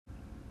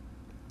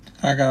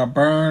I got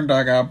burned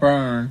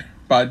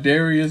by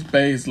Darius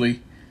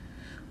Baisley,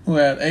 who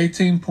had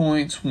 18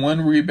 points,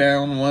 1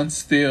 rebound, 1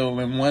 steal,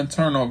 and 1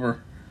 turnover.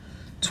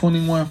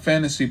 21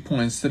 fantasy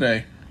points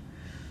today.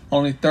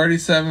 Only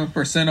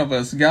 37% of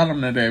us got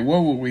him today.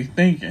 What were we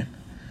thinking?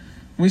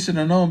 We should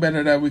have known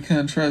better that we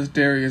couldn't trust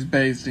Darius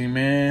Baisley,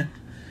 man.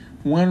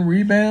 1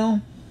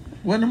 rebound?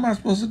 What am I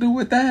supposed to do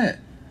with that?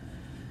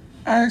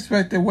 I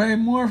expected way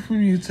more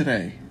from you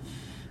today.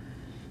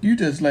 You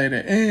just laid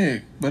an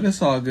egg, but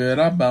it's all good.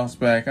 I bounce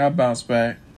back.